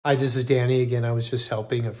Hi, this is Danny again. I was just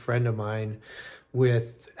helping a friend of mine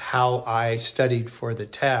with how I studied for the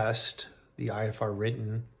test, the IFR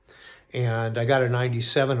written, and I got a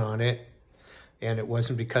 97 on it. And it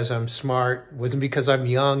wasn't because I'm smart, it wasn't because I'm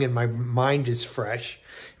young and my mind is fresh.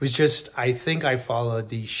 It was just, I think I followed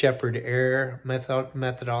the Sheppard Air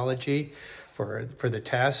methodology for the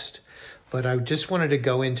test. But I just wanted to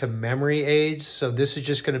go into memory aids. So this is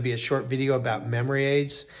just going to be a short video about memory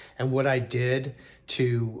aids and what I did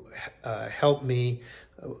to help me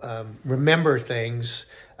remember things.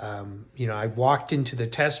 I walked into the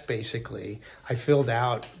test basically. I filled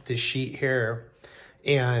out this sheet here.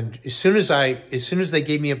 And as soon as they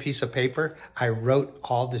gave me a piece of paper, I wrote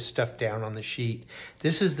all this stuff down on the sheet.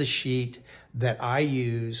 This is the sheet that I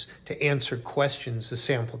use to answer questions, the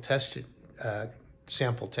sample test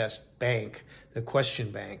bank, the question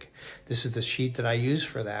bank. This is the sheet that I use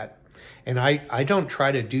for that. And I don't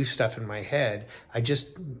try to do stuff in my head. I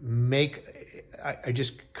just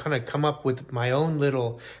kind of come up with my own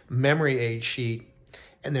little memory aid sheet.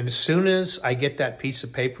 And then as soon as I get that piece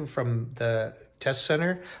of paper from the test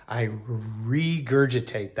center, I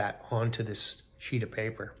regurgitate that onto this sheet of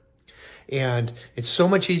paper. And it's so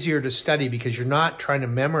much easier to study because you're not trying to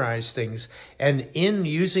memorize things. And in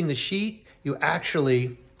using the sheet, you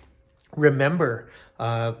actually remember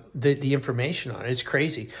the information on it. It's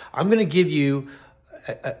crazy. I'm going to give you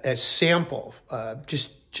a sample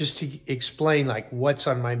just to explain like what's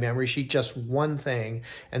on my memory sheet, just one thing,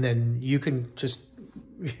 and then you can just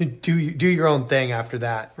do your own thing after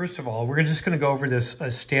that. First of all, we're just going to go over this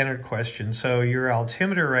standard question. So your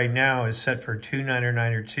altimeter right now is set for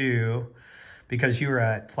 2992 because you were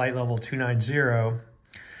at flight level 290,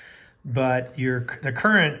 but the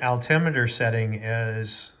current altimeter setting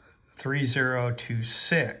is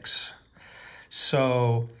 3026.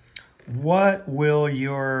 So what will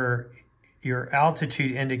your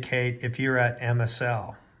altitude indicate if you're at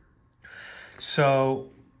MSL? So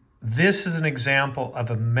this is an example of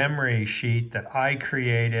a memory sheet that I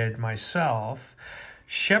created myself.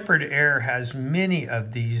 Sheppard Air has many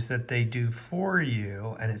of these that they do for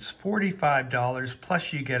you, and it's $45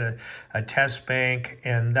 plus you get a test bank,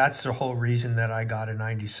 and that's the whole reason that I got a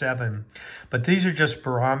 97. But these are just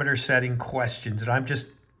barometer setting questions, and I'm just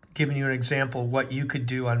giving you an example of what you could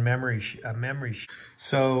do on memory sheet.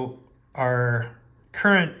 So our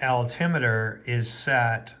current altimeter is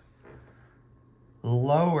set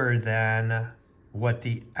lower than what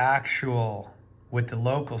the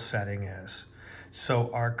local setting is.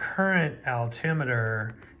 So our current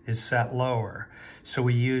altimeter is set lower. So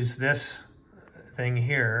we use this thing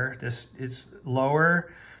here. It's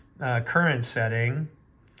lower current setting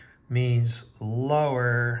means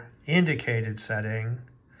lower indicated setting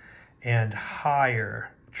and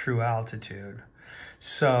higher true altitude.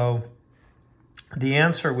 So the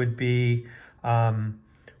answer would be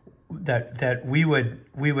that we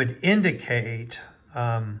would indicate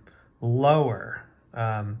lower.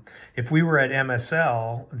 If we were at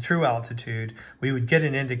MSL, true altitude, we would get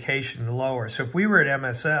an indication lower. So if we were at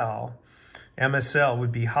MSL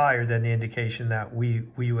would be higher than the indication that we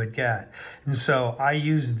would get. And so I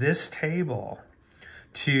use this table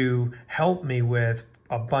to help me with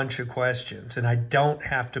a bunch of questions, and I don't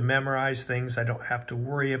have to memorize things. I don't have to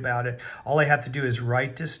worry about it. All I have to do is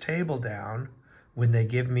write this table down when they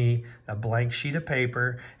give me a blank sheet of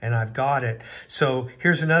paper, and I've got it. So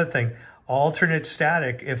here's another thing. Alternate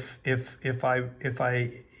static, if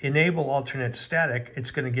I enable alternate static,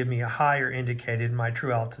 it's going to give me a higher indicated, my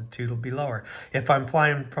true altitude will be lower. If I'm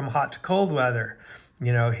flying from hot to cold weather,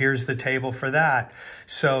 here's the table for that.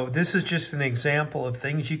 So this is just an example of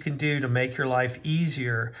things you can do to make your life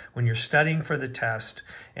easier when you're studying for the test.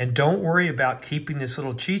 And don't worry about keeping this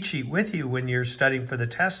little cheat sheet with you when you're studying for the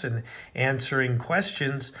test and answering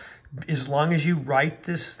questions. As long as you write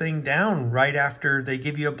this thing down right after they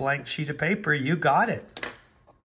give you a blank sheet of paper, you got it.